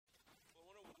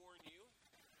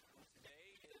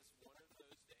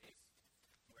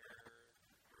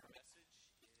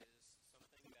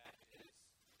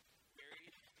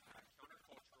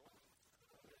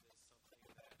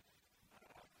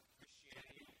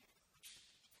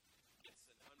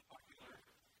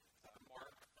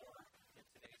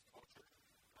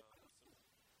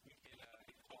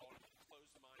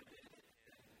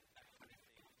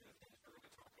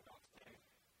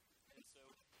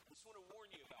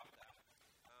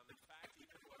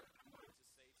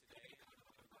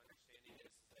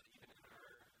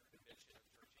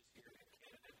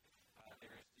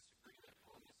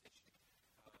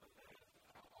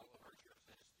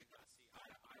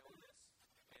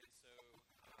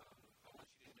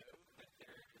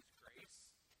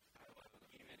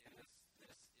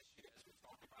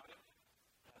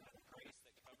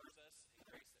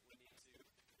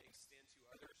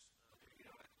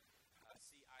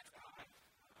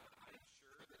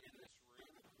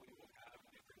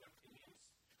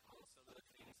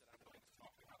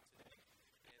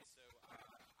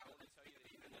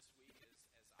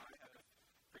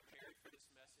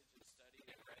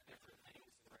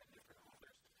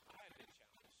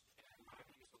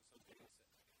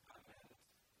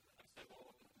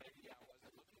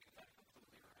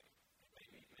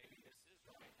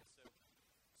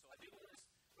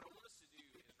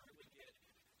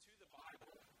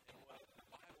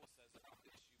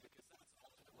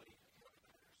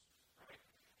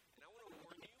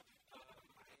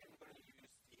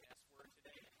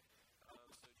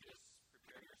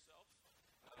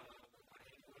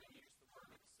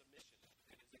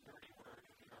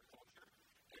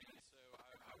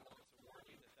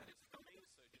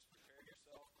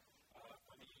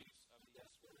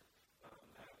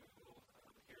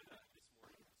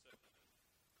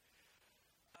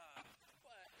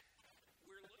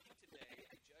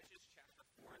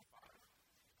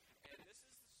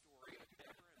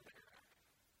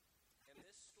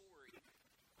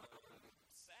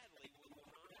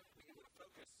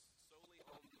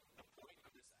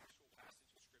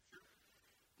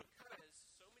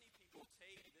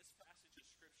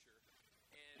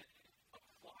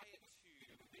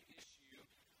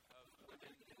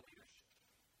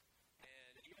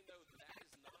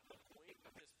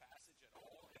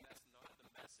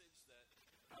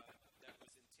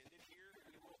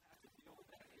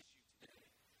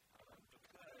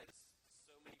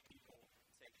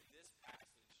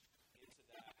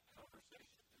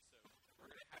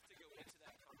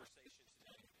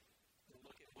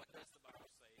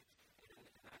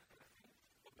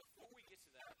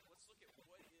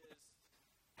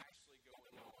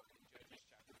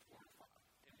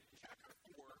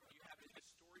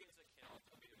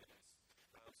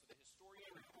story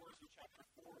records in chapter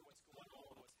 4 what's going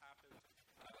on, what's happened,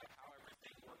 how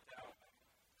everything worked out.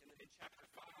 And then in chapter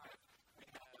 5, we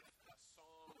have a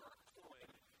song or a poem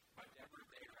by Deborah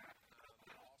and Barak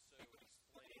that also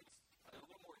explains in a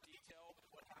little more detail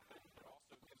what happened, but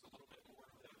also gives a little bit more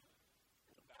of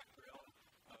the background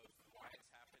of why it's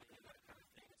happening and that kind of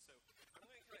thing. So I'm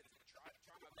going to kind of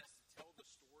try my best to tell the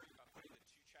story by putting the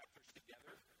two chapters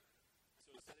together.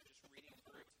 So instead of just reading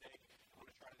through it today, I'm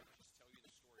going to try to just tell you the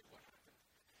story of what happened.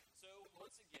 So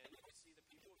once again,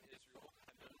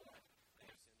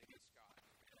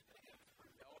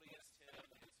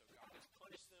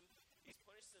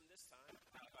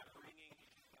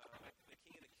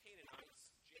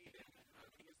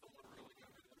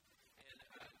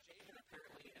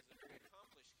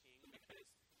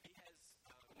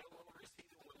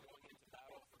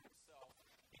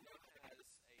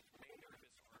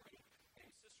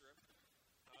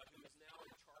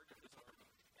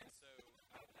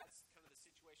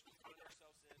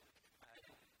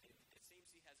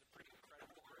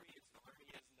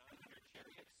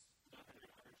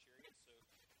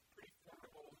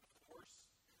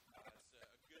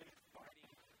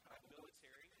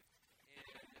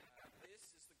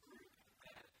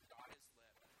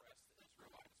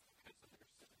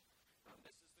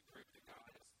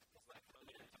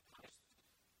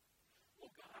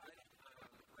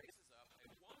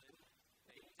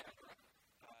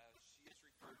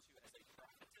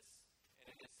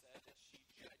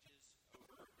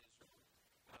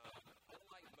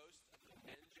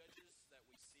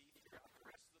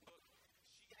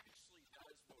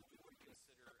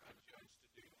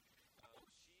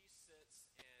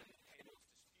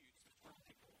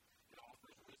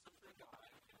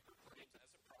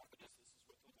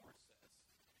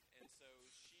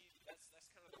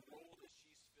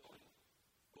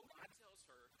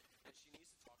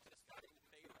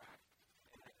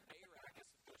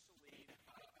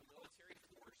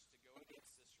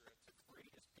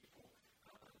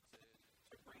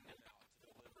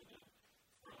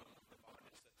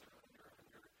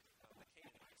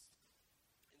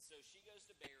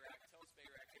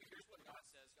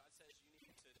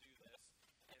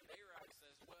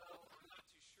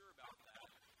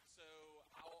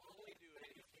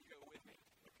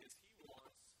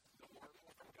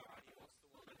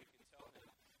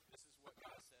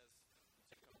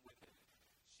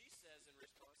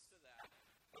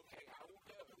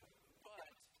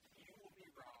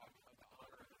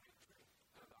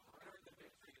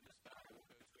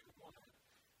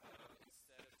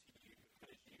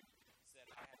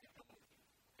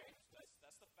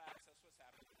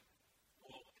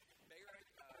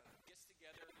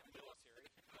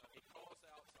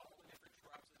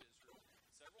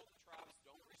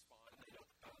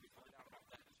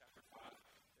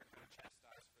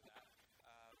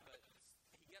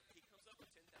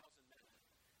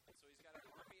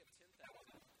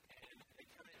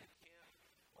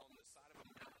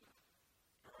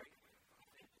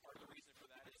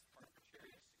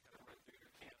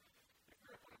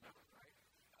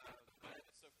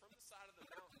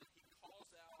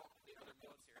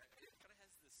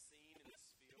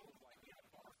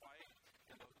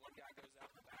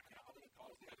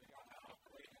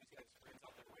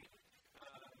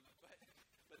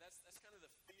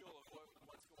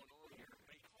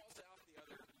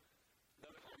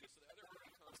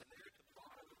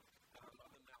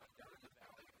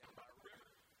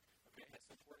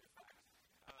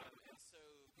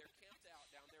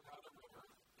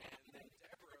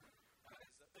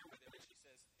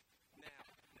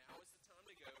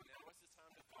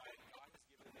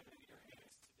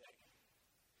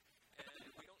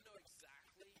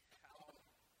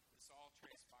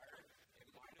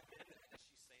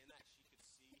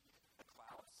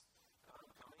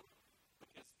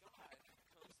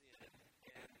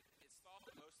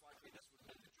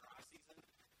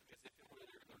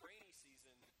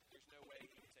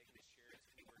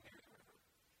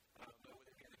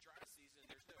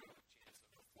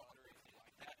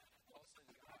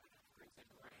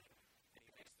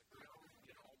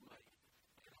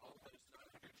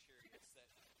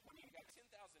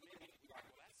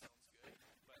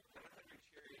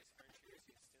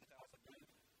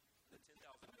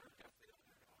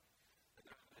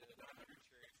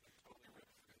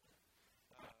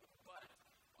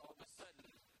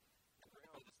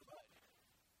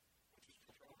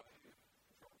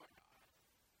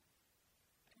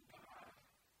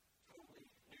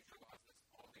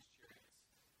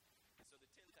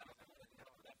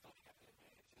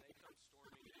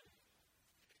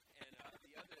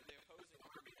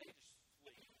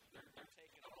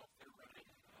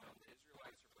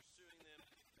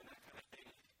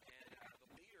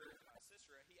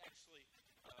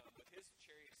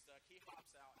 stuck. He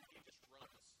hops out and he just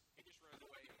runs. He just runs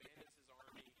away, abandons his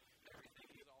army, everything.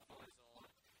 He's off on his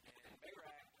own. And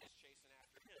Barak is chasing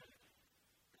after him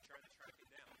and trying to track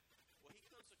him down. Well, he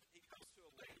comes to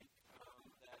a lady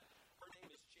that her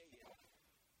name is Jael.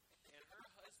 And her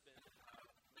husband,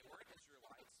 they weren't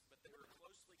Israelites, but they were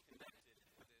closely connected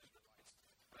with the Israelites.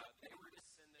 They were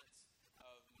descendants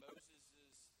of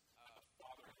Moses'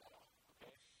 father-in-law.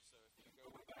 Okay, so if you go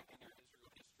back in your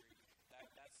Israel history,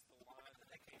 that's the line that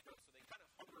they came from. So they kind of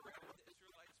hung around with the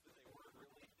Israelites, but they weren't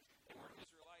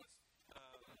Israelites.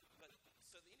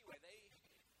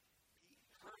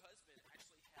 Her husband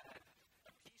actually had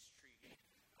a peace treaty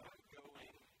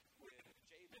going with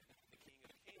Jabin, the king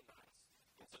of the Canaanites.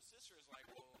 And so Sisera is like,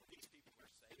 well, these people are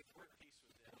safe. We're at peace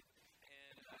with them.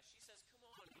 And she says, come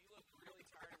on, you look really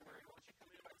tired and worried. Why don't you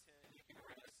come into my tent? You can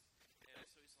rest. And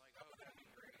so he's like, oh, that'd be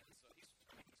great. And so he's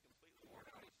completely worn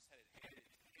out. He just had it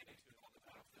handed to him on the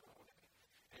battlefield.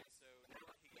 And so now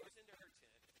he goes into her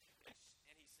tent,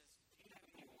 and he says, do you have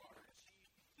any water? And she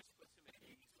just puts him at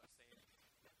ease by saying,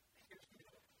 here's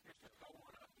milk. You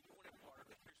wanted water,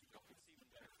 but here's milk. It's even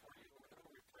better for you.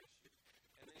 It'll refresh you.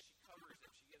 And then she covers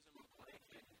him. She gives him a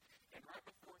blanket. And right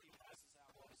before he passes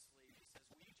out while asleep, he says,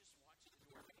 will you just watch the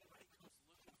door? If anybody comes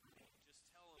looking for me, just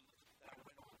tell them that I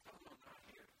went on. Tell them I'm not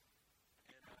here.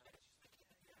 And she's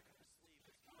like, yeah, go to sleep.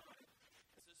 It's fine.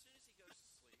 And so as soon as he goes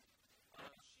to sleep,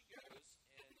 she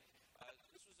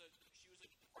goes, and she was a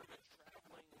part of a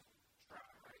traveling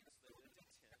tribe, right? So they lived in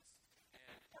tents.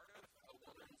 And part of a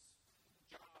woman's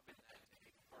job in that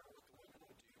day, part of what the woman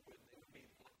would do, they would be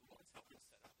the ones helping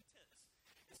set up the tents.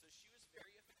 And so she was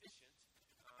very efficient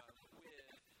with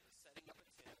setting up a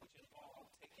tent, which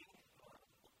involved taking a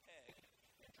peg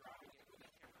and driving it with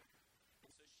a hammer.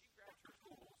 And so she grabbed her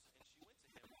tools and she went to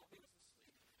him while he was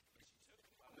asleep, and she took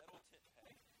a metal tent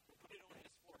peg and put it on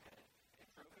his forehead and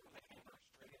drove it with a hammer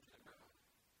straight into the ground.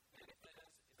 And if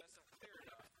that's not clear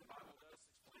enough, the Bible does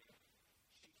explain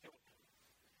she killed him.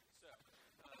 So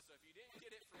if you didn't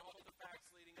get it from all of the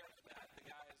facts leading up to that, the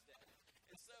guy is dead.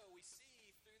 And so we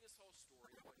see through this whole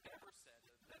story what Deborah said,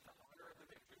 that the honor of the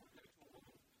victory would go to a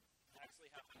woman.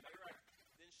 Actually happened. Barak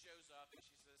then shows up and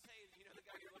she says, hey, you know the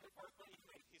guy you're looking for? Funny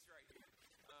thing, he's right here.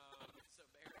 So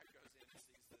Barak goes in and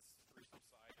sees this gruesome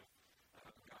sight of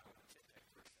God with a tent peg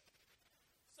for his head.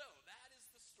 So that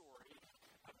is the story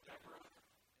of Deborah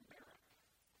and Barak.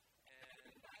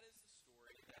 And that is the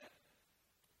story that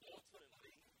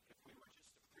ultimately, if we were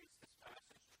just to preach this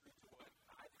passage true to what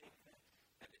I think that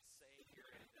it's saying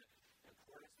here, and the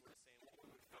importance of what it's saying, what we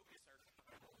would focus our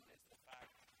time on is the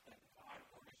fact that God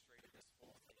orchestrated this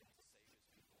whole thing to save his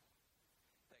people.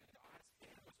 That God's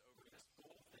hand was over this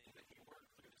whole thing, that he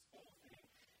worked through this whole thing,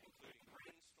 including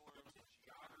rainstorms and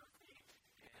geography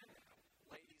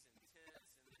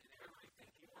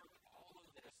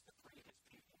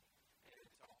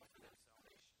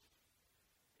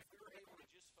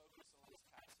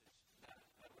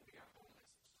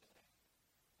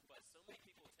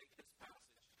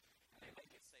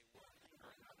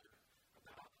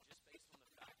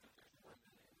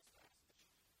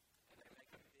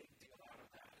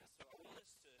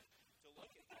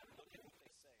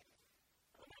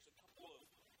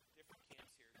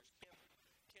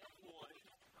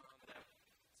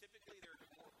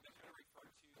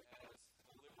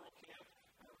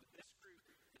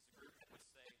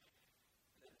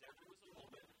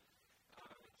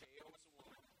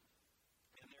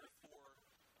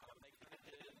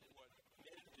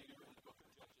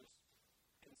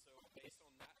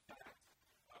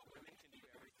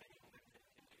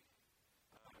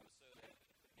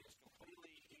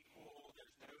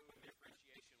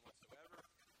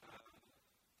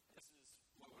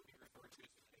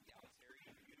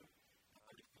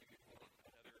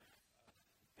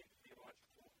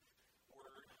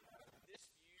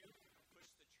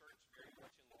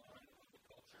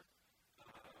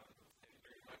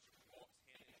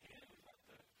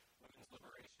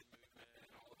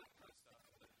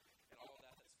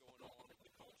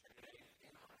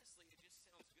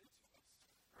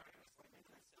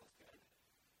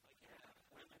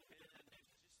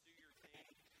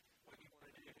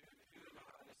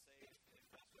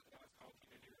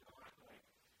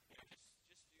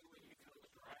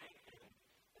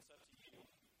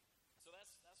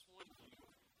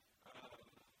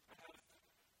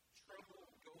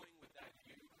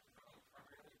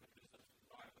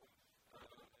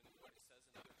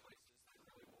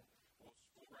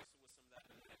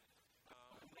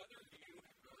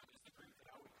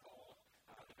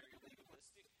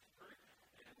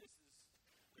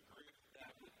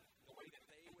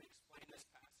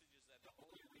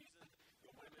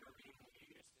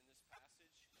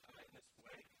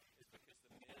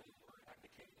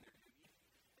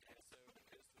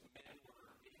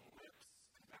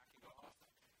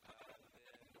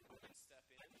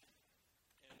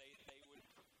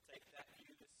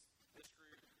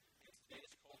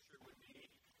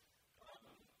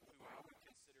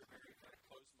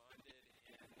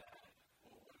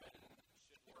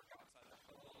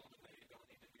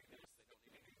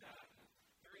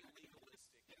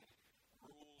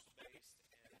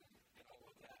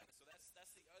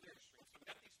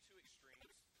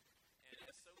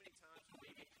so many times when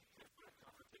we confront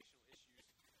confrontational issues,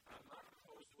 my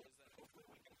proposal is that hopefully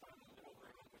we can find the middle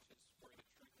ground, which is where the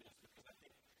truth is, because I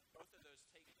think both of those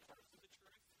take parts of the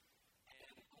truth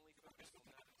and only focus on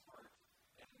that part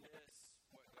and miss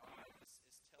what God is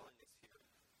telling us here.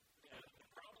 And the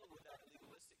problem with that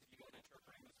legalistic view on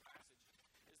interpreting this passage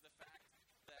is the fact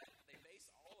that they base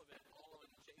all of it on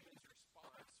Jabin's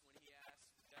response when he asked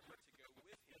Deborah to go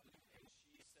with him, and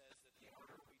she says that the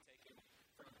honor will be taken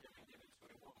from him and given to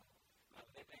a woman.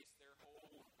 They base their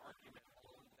whole argument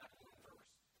on that one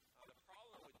verse. The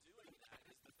problem with doing that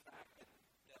is the fact that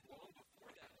long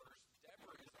before that verse,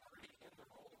 Deborah is already in the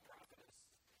role of prophetess,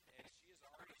 and she is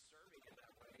already serving in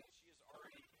that way, and she is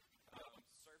already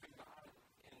serving God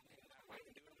in that way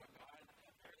and doing what God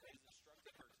apparently has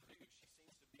instructed her to do. She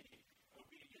seems to be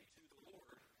obedient to the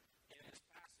Lord in this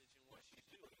passage and what she's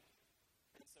doing.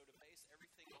 And so to base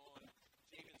everything on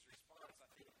Jabin's response,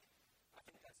 I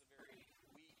think that's a very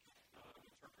weak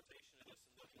interpretation of this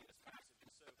and looking at this passage.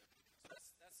 And so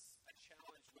that's a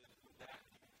challenge with that.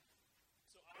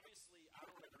 So obviously, I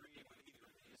don't agree with either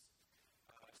of these.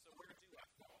 So where do I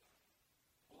fall?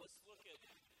 Well, let's look at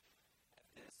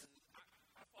this. And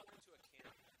I fall into a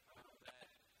camp that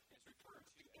is referred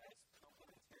to as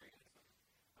complementarianism.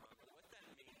 And what that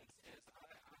means is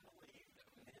I believe that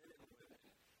men and women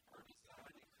are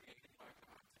designed and created by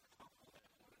God to complement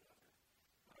one another,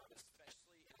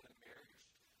 especially in the marriage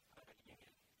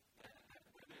union. That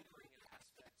women bring in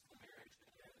aspects of the marriage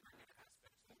and men bring in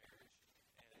aspects of the marriage,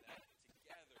 and that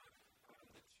together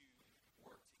the two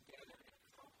work together and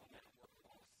complement, work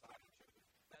alongside each other.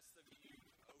 That's the view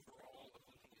overall of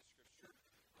looking at Scripture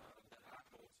that I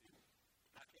hold to.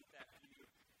 I think that view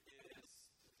is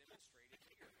demonstrated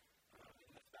here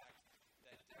in the fact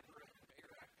that Deborah and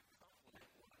Barak complement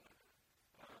one another.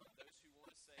 Those who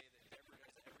want to say that Deborah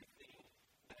does everything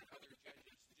that other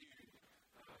judges do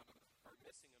are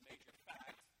missing a major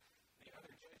fact. The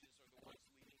other judges are the ones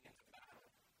leading into battle.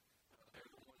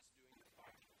 They're the ones doing the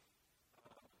fighting.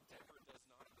 Deborah does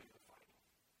not do the fighting.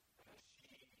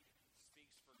 She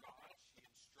speaks for God, she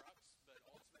instructs, but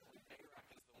ultimately Barak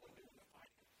is the one doing the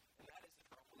fighting. And that is a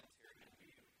complementarian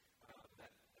view,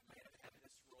 that the man had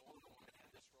this role and the woman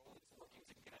had this role, and it's working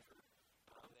together.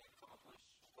 They accomplish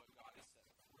what God has set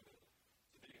before them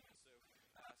to do. And so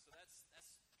that's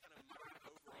kind of my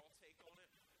overall take on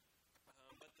it.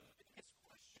 But the biggest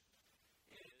question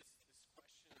is this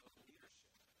question of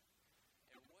leadership.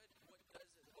 And what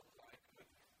does it look like with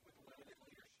women in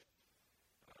leadership?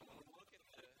 When we look at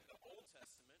the Old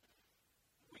Testament,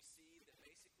 we see that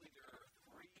basically there are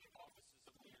three offices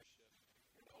of leadership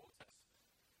in the Old Testament.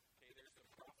 Okay, there's the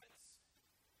prophets,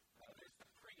 there's the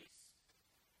priests,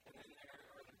 and then there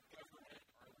are the government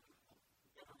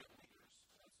leaders.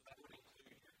 So that would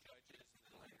include your judges and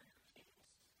then later your kings.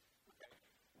 Okay,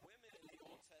 women in the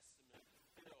Old Testament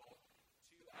fill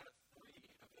 2 out of 3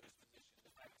 of those positions.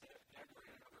 In fact, Deborah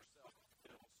in and of herself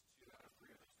fills 2 out of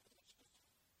 3 of those positions.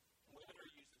 Women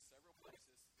are used in several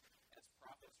places as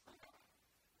prophets from God.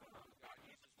 God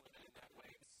uses women in that way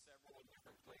in several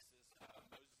different places.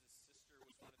 Moses' sister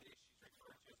was one of these. She's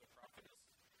referred to as a prophetess.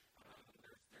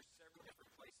 There's several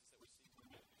different places that we see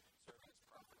women serving as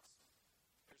prophets.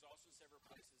 There's also several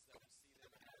places that we see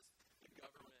them as the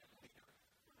government leader.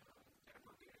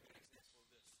 Deborah being a good example of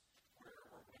this, where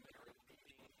women are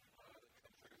leading the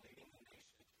country, leading the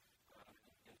nation,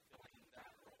 and filling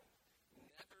that role.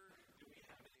 Never do we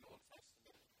have in the Old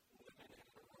Testament women in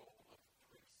the role of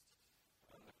priest.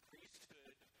 The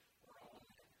priesthood were all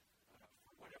men.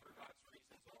 For whatever God's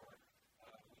reasons are,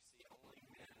 we see only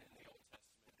men in the Old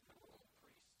Testament in the role of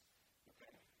priest.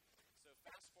 Okay? So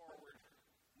fast forward,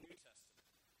 New Testament.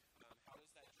 How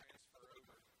does that transfer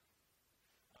over?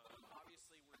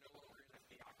 Obviously, we're no longer in a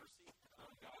theocracy.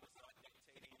 God is not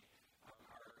dictating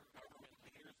our government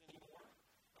leaders anymore.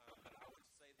 But I would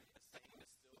say that the same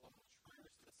is still true,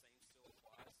 the same still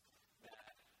applies,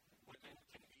 that women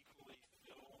can equally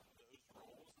fill those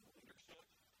roles of leadership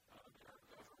in our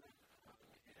government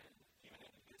and even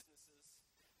in businesses.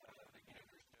 Again,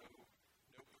 there's no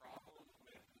problem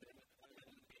with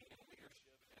women being in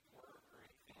leadership at work or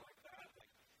anything like that.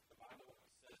 Like, the Bible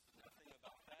says nothing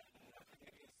about that and nothing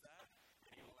against that.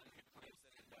 Anyone who claims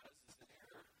that it does is in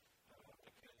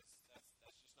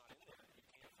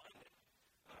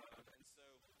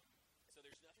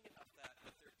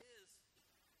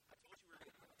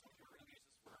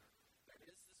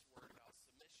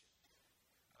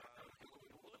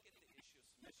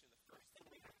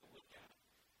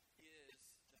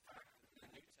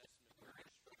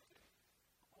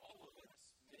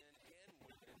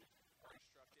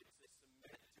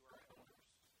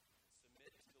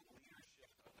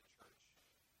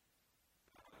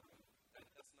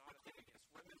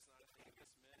talking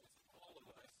against men, it's all of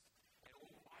us. And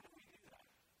why do we do that?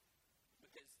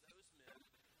 Because those men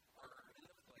are in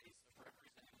the place of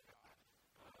representing God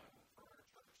for our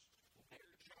church.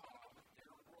 Their job,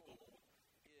 their role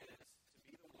is to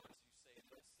be the ones who say,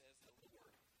 "Thus says the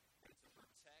Lord," and to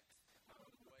protect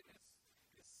what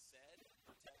is said,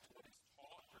 protect what is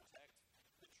taught, protect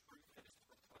the truth that is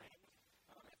proclaimed.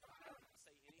 If I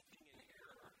say anything in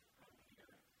error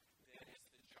here, then it's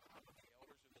the job of the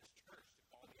elders of this church to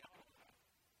call me out on that,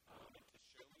 and to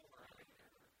show me where I'm in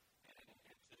error, and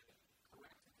to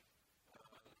correct me,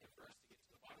 and for us to get to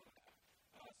the bottom of that.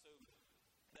 So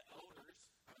the elders,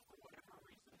 for whatever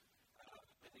reason,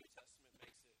 the New Testament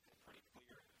makes it pretty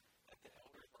clear that the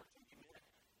elders are to be men.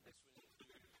 This would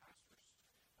include pastors.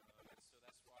 And so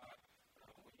that's why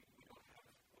we don't have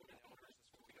women elders.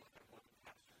 That's why we don't have women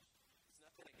pastors. It's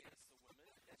nothing against the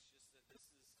women. It's just that this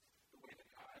is the way that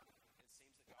it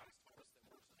seems that God has told us that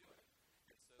we're to do it.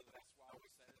 And so that's why we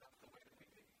set it up the way that we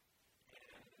do.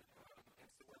 And so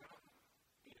we're not,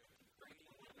 degrading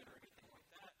women or anything like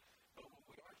that. But what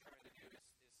we are trying to do is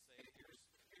say,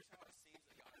 here's how it seems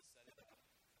that God has set it up.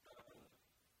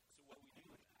 So what do we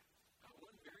do with that?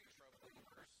 One very troubling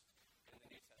verse in the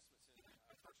New Testament is in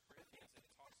 1 Corinthians, and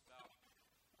it talks about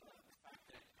the fact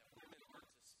that women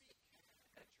aren't to speak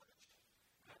at church.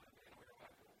 And we're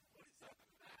like, well, what is up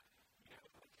with that?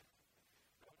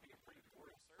 That would be a pretty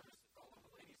boring service if all of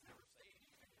the ladies never say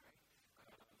anything, right?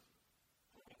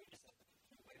 We just have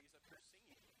two ladies up here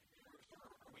singing.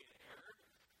 Are we in error?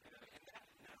 And that,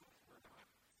 no, we're not.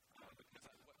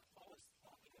 Because what Paul is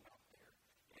talking about there,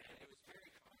 and it was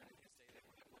very common in his day that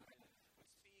women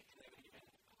would speak, and they would even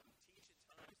teach at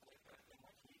times like that. And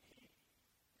he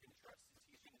entrusted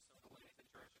teaching to some of the ladies in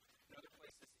church. In other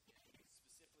places, he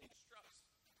specifically instructs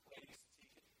ladies to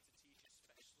teach,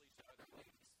 especially to other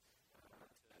ladies, to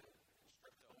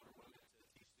instruct the older women to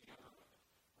teach the younger women,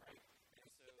 right? And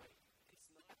so it's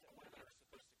not that women are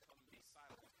supposed to come and be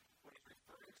silent. What he's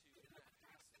referring to in that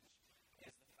passage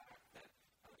is the fact that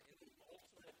in the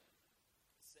ultimate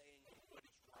saying of what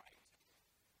is right,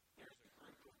 there's a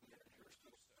group of men who are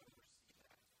supposed to oversee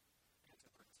that and to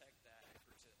protect that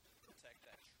and protect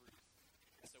that truth.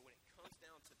 And so when it comes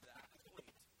down to that point,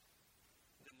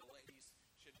 then the ladies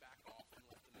should back off and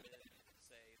let the men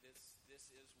say,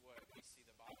 this is what we see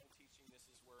the Bible teaching, this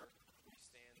is where we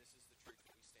stand, this is the truth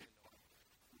that we stand on.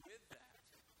 With that,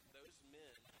 those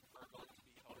men are going to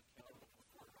be held accountable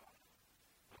before God.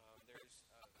 There's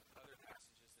other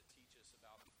passages that teach us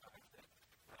about the fact that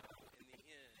in the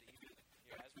end,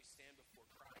 even as we stand before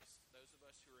Christ, those of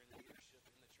us who are in leadership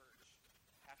in the church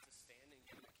have to stand and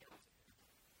give an account to Him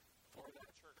for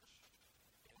that church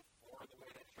and for the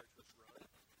way that church was run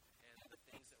and the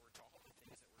things that were taught, the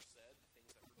things that were said, the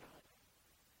things that were done.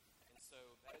 And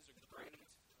so that is a great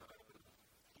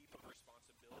heap of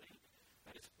responsibility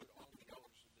that is put on the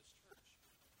elders of this church,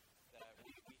 that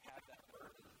we have that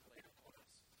burden laid upon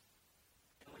us.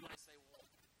 And we might say, well,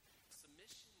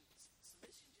 submission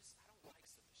just, I don't like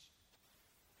submission.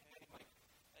 Okay,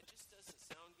 that just doesn't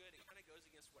sound good. It kind of goes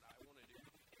against what I want to do.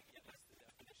 Yeah, that's the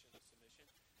definition of submission.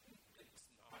 It's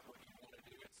not what you want to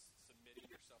do. It's submitting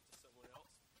yourself to someone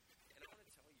else. And I want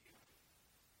to tell you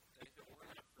that if it were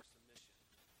not for submission,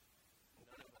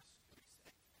 none of us could be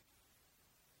saved.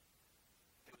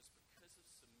 It was because of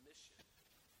submission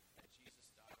that Jesus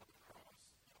died on the cross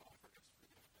and offered us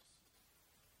forgiveness.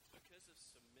 It's because of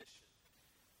submission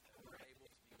that we're able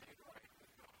to be made right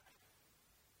with God.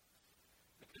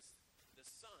 Because the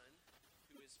Son,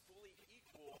 who is fully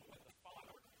equal with the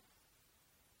Father,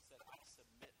 said, I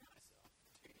submit myself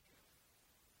to you.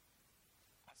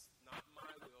 Not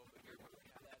my will, but your will. We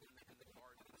have that in the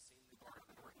garden, the scene in the garden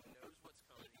where He knows what's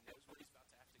coming, He knows what He's about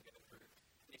to have to go through.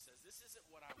 And He says, this isn't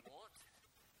what I want,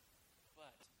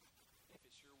 but if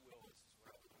it's your will, this is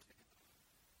what I will do.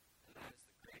 And that is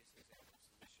the greatest example of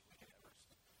submission we could ever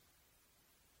see.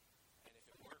 And if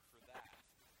it weren't for that,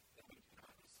 then we could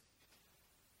not be saved.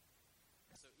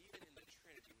 And so even in the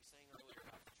Trinity, we sang earlier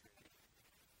about the Trinity,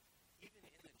 even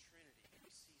in the Trinity,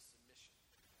 we see submission.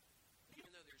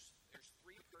 Even though there's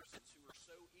three persons who are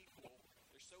so equal,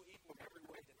 they're so equal in every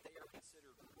way that they are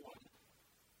considered one.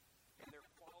 In their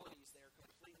qualities, they are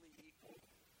completely equal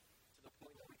to the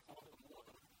point that we call them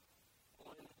one.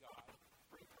 One God,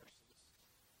 three persons.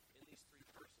 In these three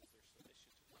persons, there's submission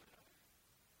to one another.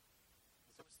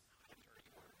 And so it's not a dirty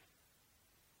word.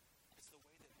 It's the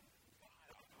way that God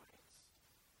operates.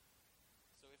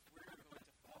 So if we're going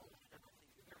to follow Him, I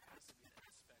think that there has to be an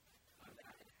aspect of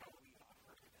that in how we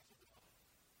operate as well.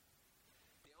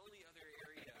 The only other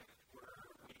area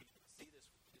where we see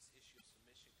this issue of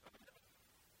submission coming up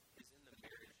is in the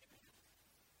marriage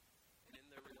and in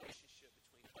the relationship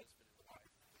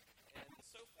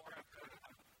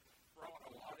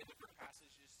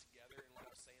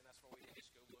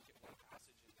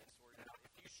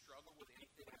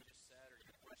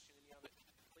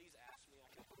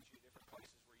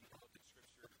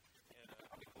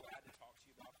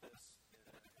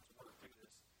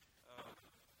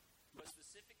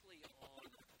specifically on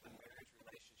the marriage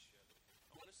relationship,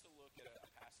 I want us to look at a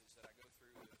passage that I go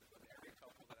through with every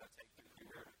couple that I take through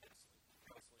marriage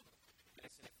counseling. And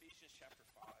it's in Ephesians chapter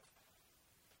 5.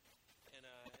 And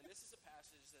this is a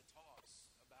passage that talks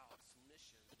about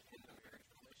submission in the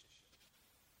marriage relationship.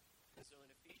 And so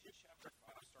in Ephesians chapter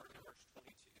 5, starting in verse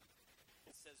 22,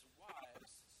 it says,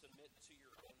 "Wives, submit to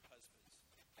your own husbands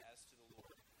as to the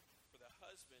Lord. For the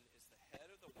husband is the head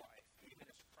of the wife, even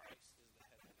as Christ is the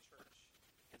head of the church,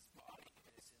 his body,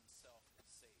 and is himself the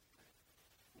Savior.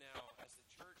 Now, as the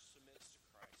church submits to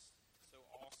Christ, so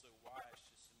also wives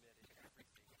should submit in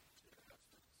everything to their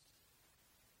husbands."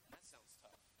 And that sounds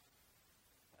tough.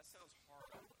 That sounds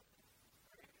hard on women,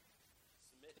 right?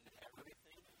 Submit in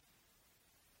everything.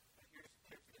 But here's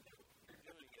the deal. You're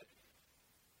doing it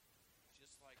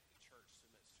just like the church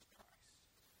submits to Christ.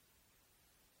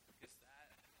 Because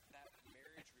that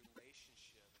marriage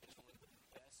relationship is one of the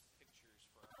best pictures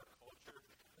for our culture,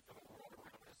 for the world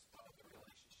around us, of the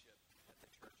relationship that the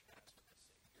church has with the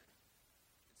Savior.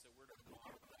 And so we're to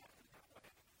model that in that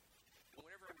way. And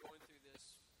whenever I'm going through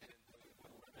this, and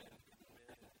with women and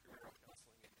premarital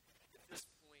counseling, at this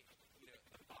point,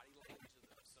 the body language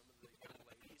of some of the young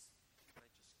ladies kind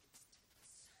of just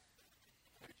gets tense.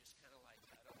 They're just kind of like,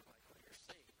 I don't like what you're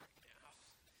saying right now.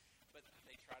 But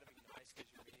they try to be nice because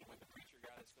you're meeting with the preacher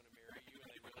guy that's going to marry you, and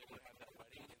they really want to have that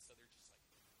wedding, and so they're just like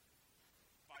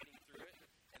fighting through it.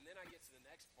 And then I get to the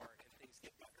next part, and things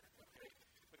get better, okay?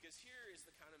 Because here is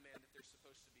the kind of man that they're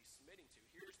supposed to be submitting to.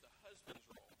 Here's the husband's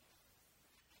role.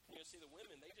 See, the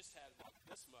women, they just had like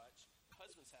this much.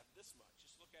 Husbands have this much.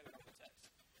 Just look at it in the text.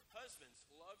 Husbands,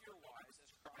 love your wives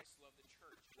as Christ loved the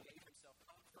church and gave himself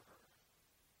up for her.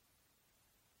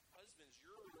 Husbands,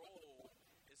 your role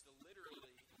is to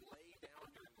literally lay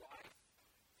down your life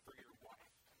for your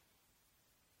wife.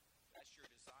 That's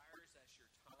your desires, that's your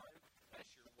time,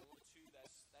 that's your will to,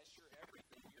 that's your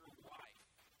everything, your wife.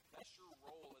 That's your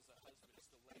role as a husband, is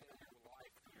to lay down your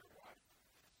life for your wife.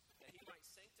 That he might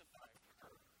sanctify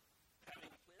her,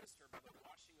 having cleansed her by the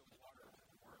washing of water with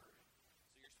the word.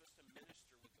 So you're supposed to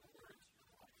minister with the word to your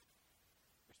wife.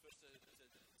 You're supposed to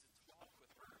talk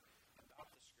with her about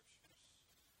the scriptures.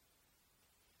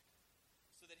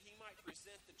 So that he might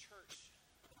present the church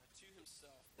to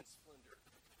himself in splendor,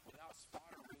 without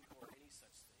spot or wrinkle or any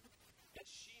such thing, that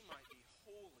she might be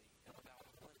holy and without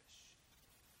blemish.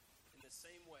 In the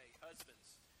same way,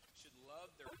 husbands should love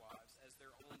their wives as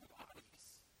their own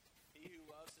bodies. He who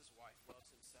loves his wife loves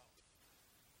himself.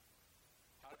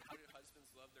 How do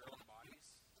husbands love their own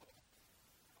bodies? Well,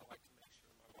 I like to make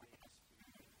sure my body has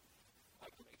food. I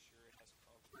like to make sure it has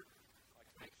comfort. I like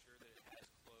to make sure that it has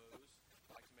clothes.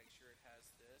 I like to make sure it has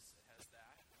this, it has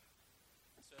that.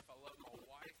 And so if I love my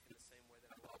wife in the same way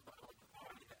that I love my own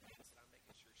body, that means that I'm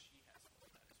making sure she has all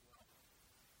of that as well.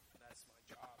 And that's my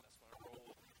job. That's my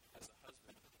role as a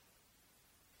husband.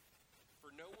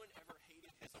 For no one ever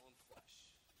hated his own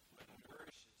flesh, but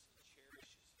nourishes and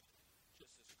cherishes it,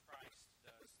 just as Christ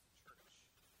does the church.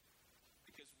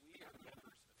 Because we are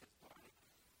members of his body.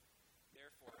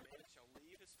 Therefore, a man shall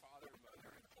leave his father and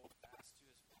mother and hold fast to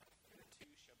his wife, and the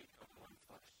two shall become one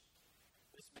flesh.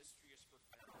 This mystery is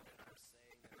profound, and I'm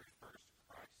saying that it refers to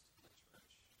Christ and the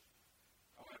church.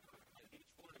 However, let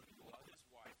each one of you love his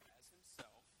wife as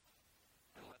himself,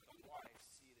 and let the wife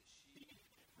see that she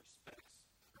respects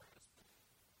her husband.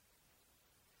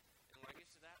 And when I get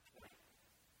to that point,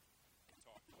 and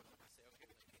talk to them, I say, okay,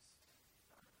 ladies,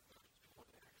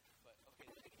 but okay,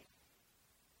 ladies,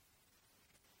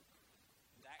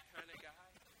 that kind of guy,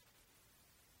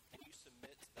 can you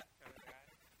submit to that kind of guy?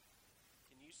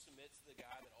 Can you submit to the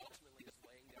guy that ultimately is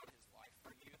laying down his life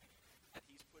for you? That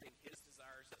he's putting his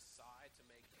desires aside to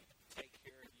take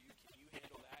care of you? Can you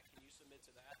handle that? Can you submit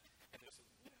to that? And they say,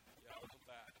 yeah, I want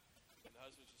that. And the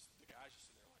guy's just sitting there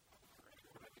like, oh, great,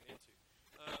 what am I getting into?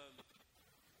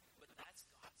 But that's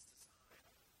God's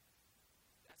design.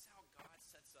 That's how God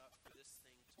sets up for this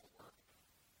thing to work.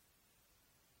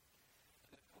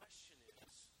 And the question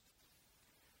is,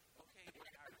 okay,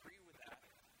 I agree with that,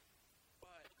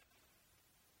 but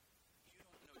you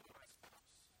don't know my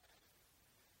spouse.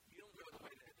 You don't know the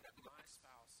way that my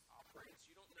spouse operates.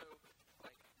 You don't know,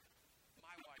 like,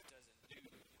 my wife doesn't do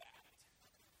that,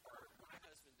 or my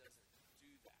husband doesn't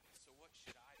do that. So what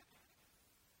should I do?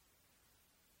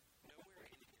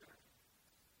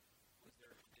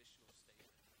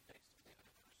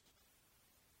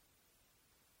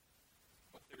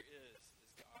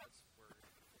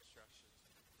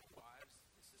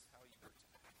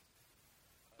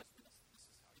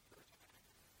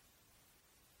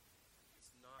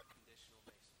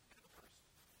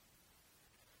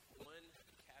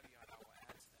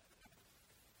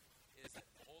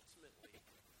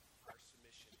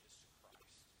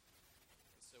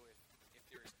 So if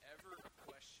there's ever a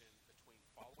question between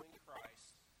following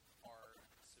Christ or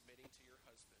submitting to your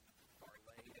husband or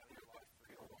laying down your life for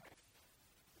your wife,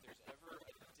 if there's ever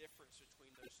a difference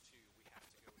between those two, we have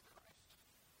to go with Christ.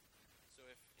 So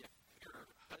if your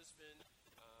husband,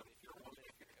 if you're a woman,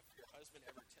 if your husband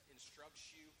ever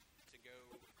instructs you to go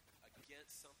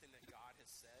against something that God has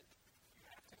said, you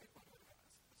have to go with what God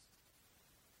says.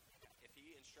 If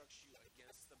he instructs you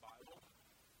against the Bible,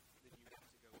 then you have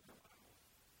to go with the Bible.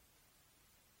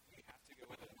 You have to go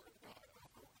with the Word of God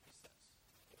over what he says,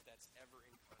 if that's ever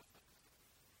in conflict.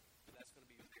 But that's going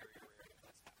to be very rare if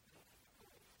that's happening.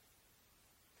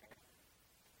 Okay?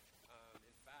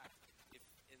 In fact, if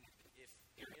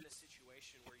you're in a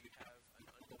situation where you have an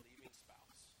unbelieving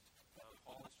spouse,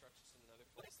 Paul instructs us in another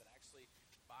place that actually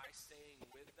by staying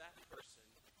with that person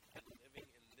and living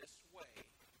in this way,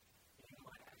 you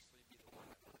might actually be the one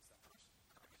that leads that person to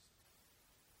Christ.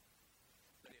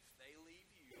 But if they leave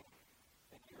you,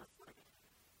 then you're free.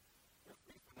 You're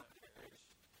free from that marriage,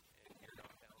 and you're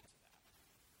not bound to that.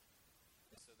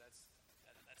 And so that's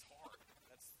hard.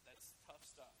 That's tough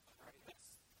stuff, right?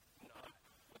 That's not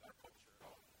with our culture at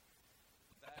all.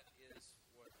 That is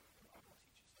what the Bible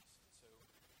teaches us, and so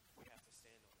we have to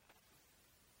stand on that.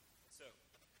 So,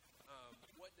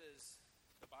 what does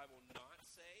the Bible not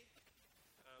say?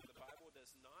 The Bible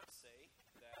does not say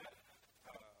that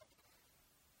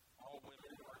all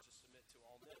women are to submit to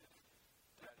all men.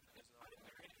 That is not in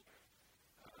there anywhere.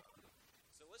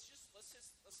 So let's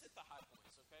hit the high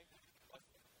points, okay? I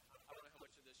don't know how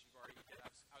much of this you've already hit.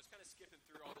 I was kind of skipping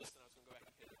through all this, and I was going to go back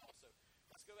and hit it all. So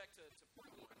let's go back to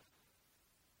point one.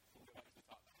 We'll go back to the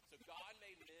top. So God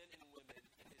made men and women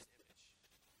in his image.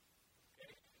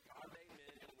 Okay? God made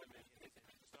men and women in his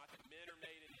image. It's not that men are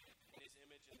made in his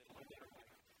image and then women are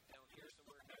made down here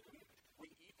somewhere. No,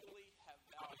 we equally have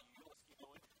value. Let's keep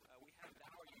going. We have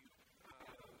value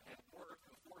and worth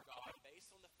before God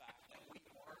based on the fact that we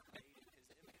are made in his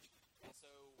image. And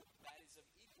so that is of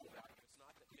equal value. It's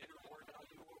not that men are more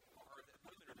valuable or that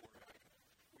women are more valuable.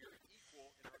 We are equal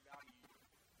in our value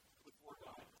before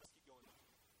God. Let's keep going.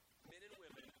 Men and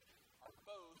women are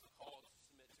both called to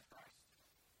submit to Christ.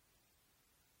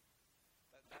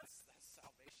 That's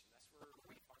salvation. That's where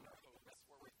we find our hope. That's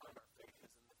where we find our faith,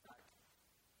 is in the fact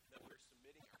that we're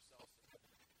submitting ourselves to him.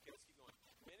 Okay, let's keep going.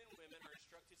 Men and women are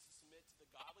instructed to submit to the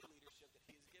godly leadership that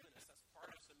he has given us. That's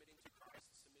part of submitting to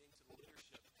Christ, submitting to the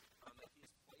leadership that he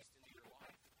has placed into your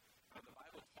life. The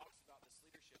Bible talks about this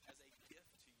leadership as a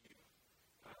gift to you.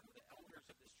 The elders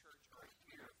of this church are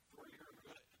here for your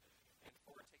good and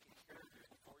for taking care of you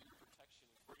and for your protection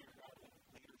and for your godly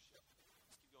leadership.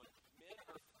 Let's keep going. Men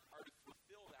are to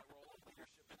fulfill that role of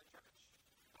leadership in the church.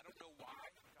 I don't know why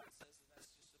God says that that's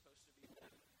just supposed to be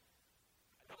men.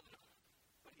 I don't know,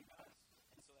 but he does.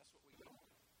 And so that's what we go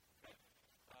with. Okay?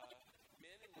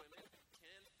 Men and women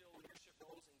can fill leadership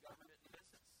roles in government and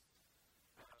business.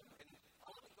 And I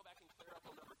want to go back and clear up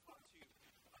on number 4 too.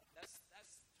 That's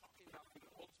talking about the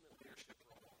ultimate leadership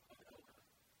role of an elder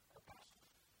or pastor.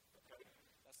 Okay?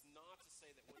 That's not to say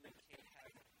that women can't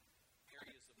have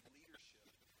areas of leadership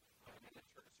in the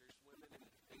church. There's women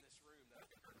in this room that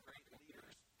are great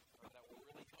leaders that will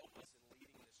really help us in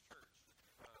leading this church.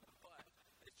 But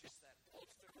it's just that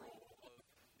ultimate role of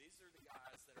these are the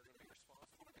guys that are going to be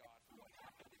responsible to God for what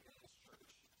happened in this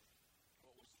church.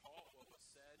 What was taught, what was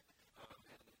said,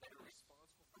 and they're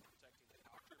responsible for protecting the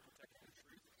doctrine, protecting the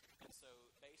truth. And so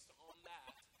based on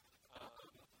that,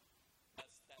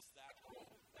 that's that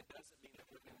role. That doesn't mean that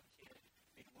women can't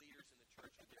be leaders in the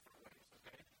church in different ways,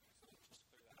 okay? So let's just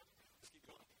clear that up. Let's keep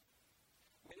going.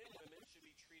 Men and women should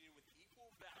be treated with equal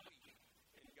value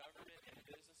in government and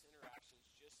business interactions,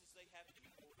 just as they have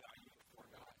equal value before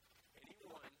God.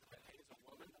 Anyone that pays a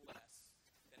woman less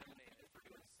than a man for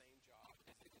doing the same job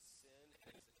is in sin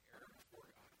and is an error before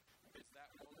God. Because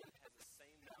that woman has the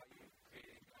same value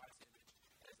created in God's image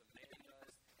as a man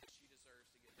does, and she deserves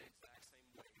to get the exact same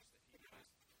wage that he does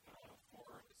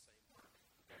for the same work.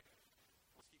 Okay?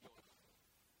 Let's keep going.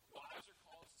 Wives are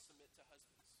called to submit to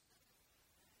husbands.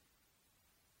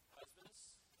 Husbands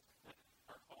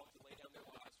are called to lay down their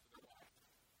lives for their wife.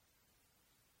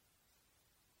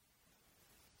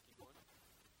 Keep going.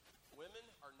 Women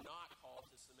are not called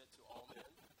to submit to all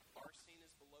men, are seen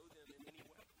as below them in any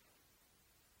way.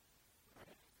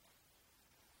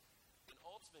 And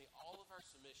ultimately, all of our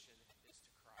submission is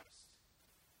to Christ.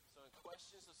 So in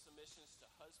questions of submissions to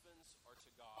husbands or to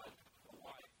God, the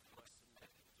wife must submit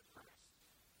to Christ.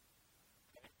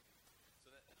 Okay?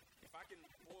 So that if I can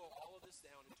boil all of this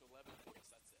down into 11 points,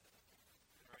 that's it.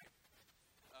 All right?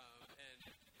 And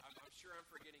I'm sure I'm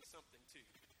forgetting something too.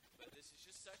 But this is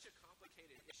just such a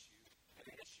complicated issue, and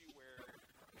an issue where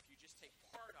take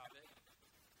part of it,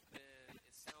 then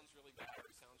it sounds really bad or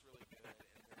it sounds really good,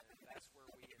 and then that's where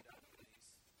we end up in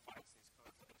these fights, these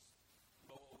conflicts.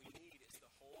 But what we need is the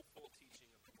whole full teaching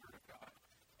of the Word of God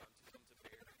to come to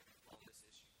bear on this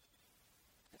issue.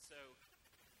 And so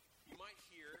you might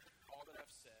hear all that I've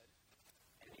said,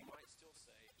 and you might still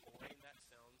say, well, Wayne, that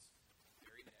sounds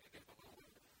very negative on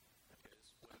women,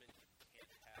 because women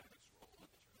can't have this role in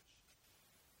the church.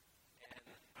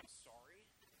 And I'm sorry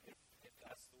if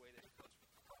that's the way that it comes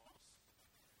across.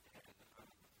 And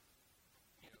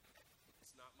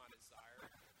it's not my desire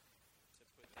to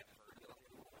put that burden on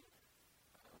anyone,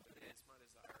 but it is my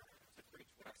desire to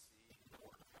preach what I see in the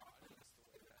Word of God, and that's the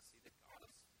way that I see that God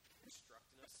is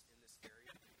instructing us in this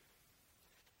area.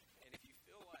 And if you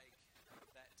feel like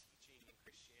that teaching in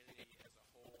Christianity as a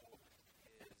whole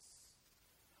is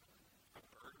a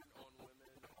burden on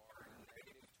women or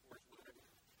negative towards women,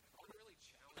 I want to really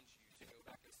challenge you to go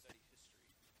back and study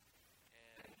history.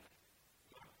 And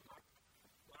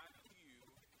my view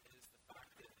is the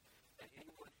fact that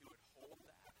anyone who would hold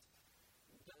that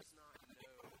does not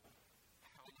know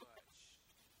how much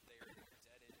they are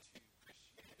indebted to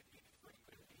Christianity for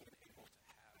even being able to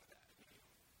have that view.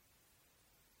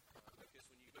 Because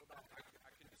when you go back,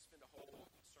 I could spend a whole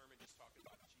sermon just talking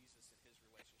about Jesus and his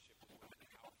relationship with women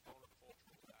and how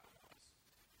countercultural that was.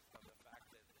 The fact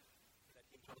that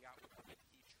he hung out with women,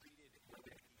 he treated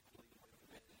women equally with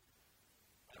men.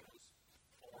 That was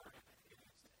foreign in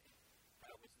his day.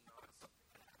 That was not something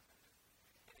that happened.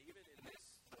 And even in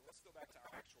this, let's go back to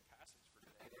our actual passage for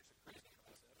today. There's a crazy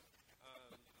concept.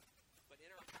 But in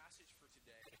our passage for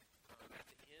today,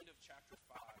 at the end of chapter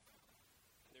 5,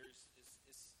 there's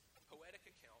this poetic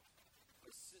account.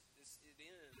 It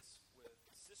ends with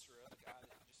Sisera, the guy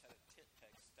that just had a tent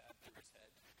peg stabbed through his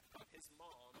head. His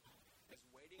mom is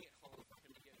waiting at home for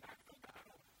him to get back from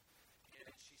battle. And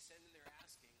she's sitting there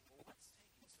asking, well, what's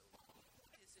taking so long?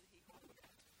 Why isn't he home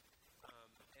yet?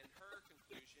 And her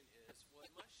conclusion is, well,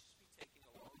 it must just be taking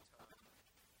a long time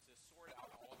to sort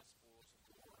out all the spoils of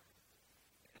war.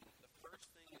 And the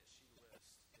first thing that she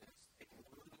lists is a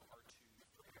room or two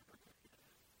for every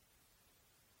man.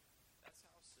 That's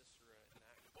how Sisera in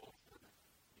that culture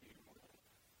viewed women.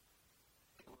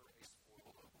 They were a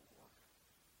spoil of war.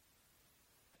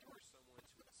 They were someone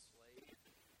to enslave,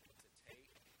 to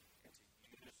take, and to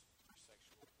use for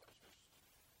sexual pleasures.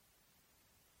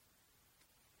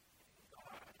 And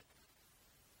God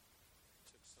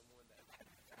took someone that had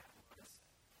that mindset,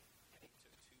 and he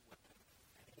took two women,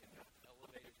 and he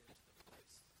elevated them to the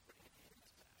place of putting an end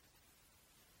to that.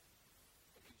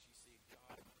 Because you see,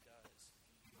 God does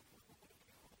view women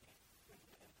equally with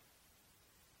men.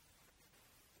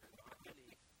 They're not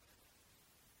beneath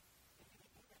in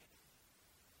any way,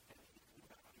 and equally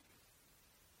valued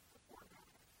before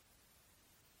God.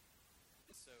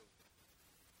 And so,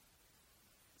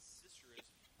 Sisera's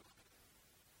view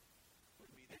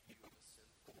would be the view of a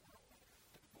sinful world,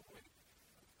 devoid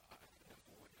of God,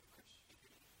 devoid of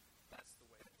Christianity. That's the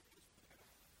way that things would go.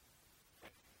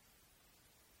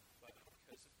 But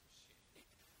because of Christianity,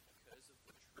 because of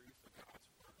the truth of God's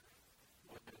Word,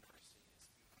 women are seen as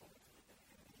equal and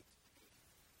they need to be.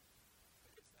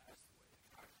 Because that's the way that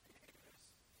God created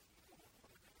us, equal with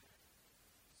one another.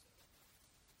 So,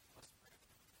 let's pray.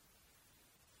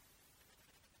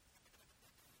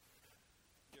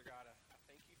 Dear God, I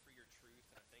thank you for your truth,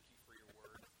 and I thank you for your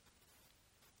Word.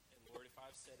 And Lord, if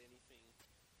I've said anything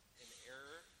in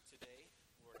error today,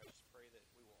 Lord, I just pray that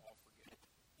we will all forget it.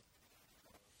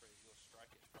 I pray that you'll strike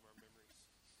it from our memories.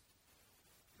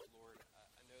 But Lord,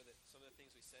 I know that some of the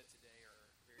things we said today are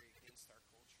very against our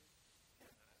culture.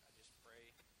 And I just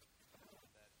pray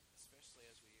that, especially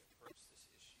as we approach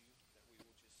this issue, that we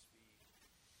will just be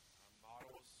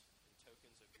models and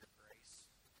tokens of your grace.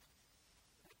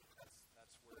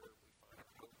 That's where we find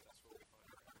our hope. That's where we find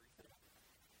our everything.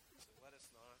 So let us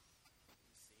not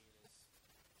be seen as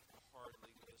a hard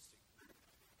legalistic group,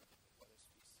 but let us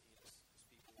be seen as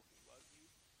people who love you,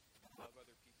 love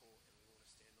other people, and we want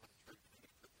to stand on the truth that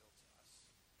you've revealed to us,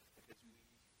 because we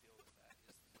feel that that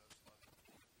is the most loving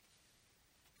thing that we can do,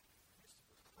 is to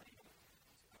proclaim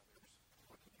to others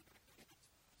what you've given to us.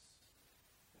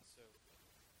 And so,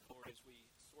 Lord, as we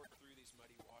sort through these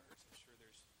muddy waters, I'm sure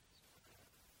there's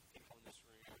people in this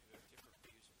room who have different